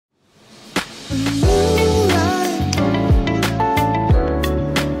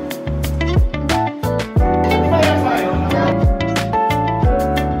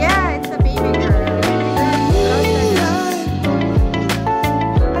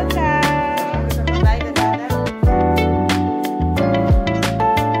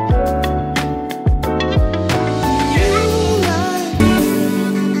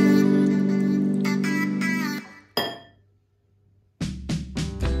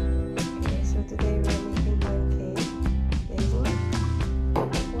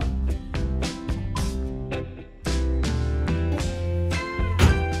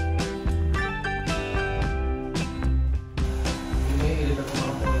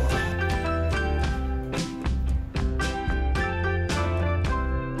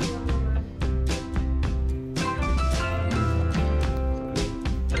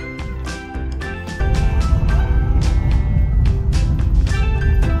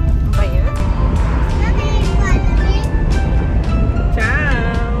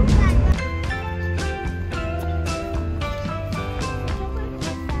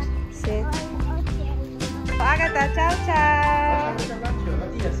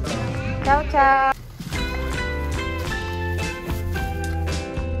Ciao, ciao!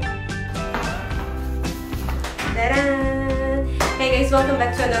 Taran! Hey guys, welcome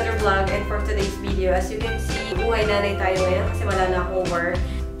back to another vlog. And for today's video, as you can see, buhay nanay tayo ngayon kasi wala na akong work.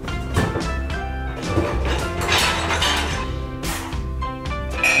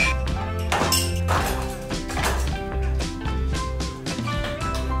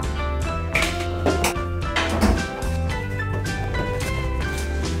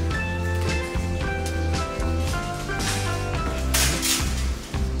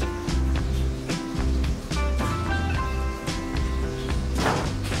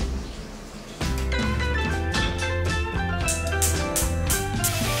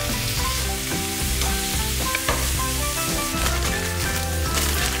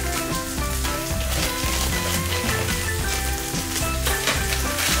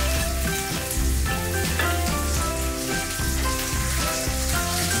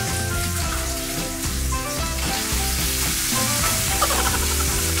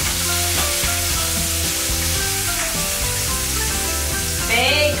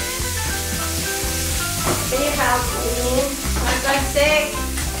 Plastic.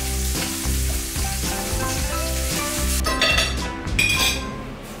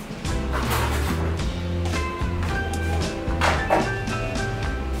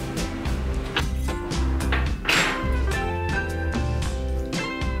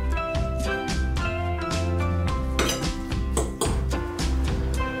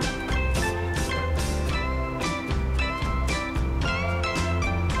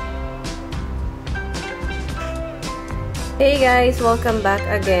 Hey guys! Welcome back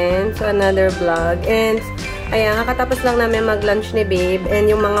again to another vlog. And, ayan, kakatapos lang namin mag-lunch ni Babe. And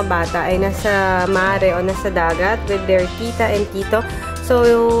yung mga bata ay nasa mare o nasa dagat with their tita and tito. So,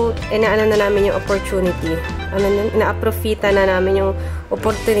 inaano na namin yung opportunity. Ina-aprofita na namin yung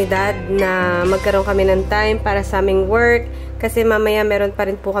oportunidad na magkaroon kami ng time para sa aming work. Kasi mamaya meron pa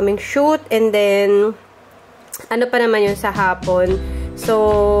rin po kaming shoot. And then, ano pa naman yun sa hapon.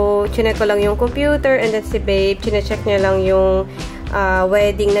 So, chinek ko lang yung computer and then si Babe, chinecheck niya lang yung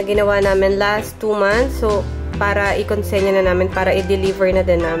wedding na ginawa namin last 2 months. So, para i-consenya na namin, para i-deliver na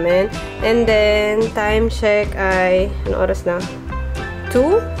din namin. And then, time check ay, ano oras na? 2?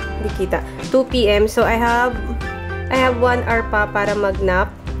 Hindi kita. 2 p.m. So, I have 1 hour pa para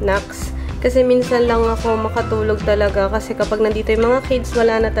mag-nap. Naps. Kasi minsan lang ako makatulog talaga. Kasi kapag nandito yung mga kids,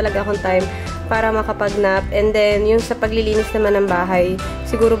 wala na talaga akong time para makapag-nap. And then, yung sa paglilinis naman ng bahay,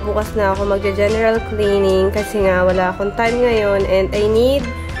 siguro bukas na ako magja-general cleaning kasi nga wala akong time ngayon and I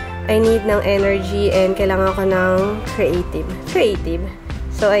need ng energy and kailangan ko ng creative.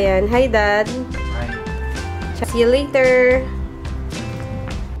 So, ayan. Hi, Dad. Hi. See you later.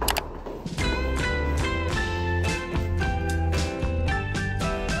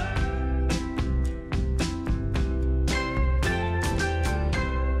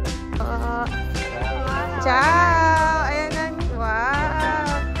 Ciao! Ayan na.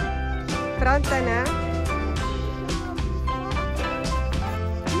 Wow! Pronta na?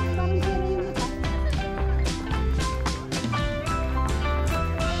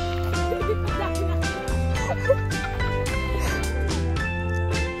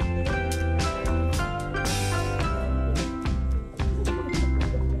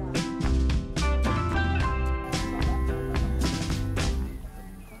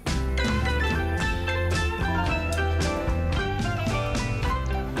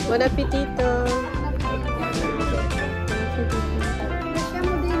 Bon appetito!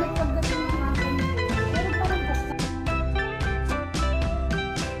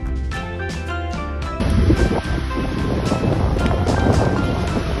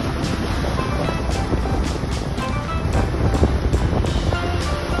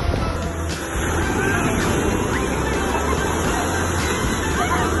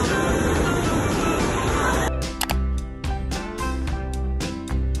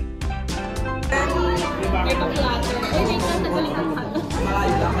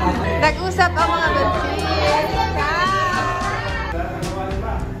 Nag-usap ang mga buntis.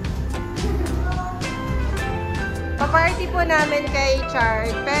 Pa-party po namin kay Chard,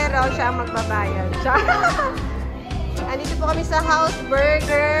 pero siya ang magbabayad. Andito po kami sa House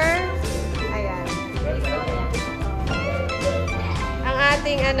Burger. Ayan. Ang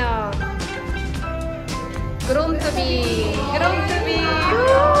ating groom to be. Groom to be.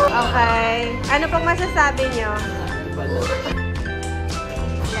 Okay. Ano pong masasabi nyo?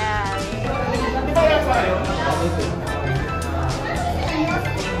 Yan.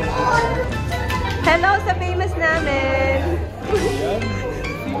 Hello sa famous namin.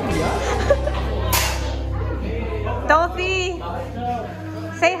 Tofi.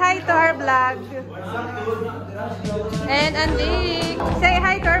 Say hi to our vlog. And Andik. Say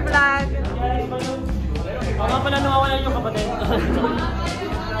hi to our vlog. Baka pala nawawala yung kapatid.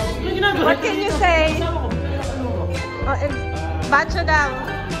 What can you say? Oh, bacho daw.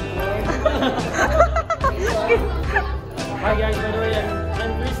 Hi guys, by the way,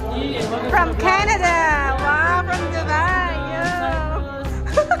 I'm Christy. From Canada. Wow, from Dubai. Yo.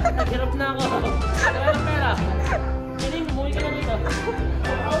 Naghirap na ako. Kaya ng pera. Kiling, umuwi ka na dito.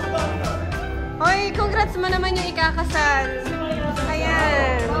 Hoy, congrats mo naman yung ikakasal.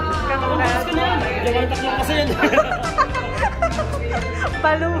 Ayan. Congrats ka na yan. Jamantak lang kasi yan.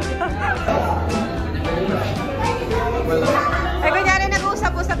 Paluga. Ay, kunyari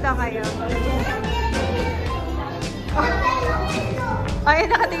nag-usap-usap daw kayo. Ay,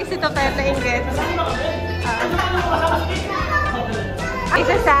 nakatingin si Topet na inggit.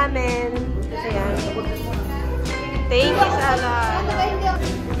 Isa sa amin. Ayan. Thank you sa lot.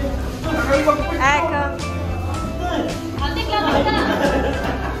 Eko.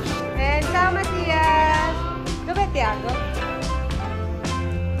 And sa Matias. Gabet, Tiago.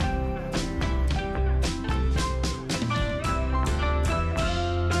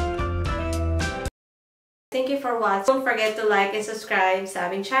 Thank you for watching. Don't forget to like and subscribe sa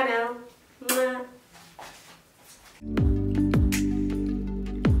aming channel. Mwah.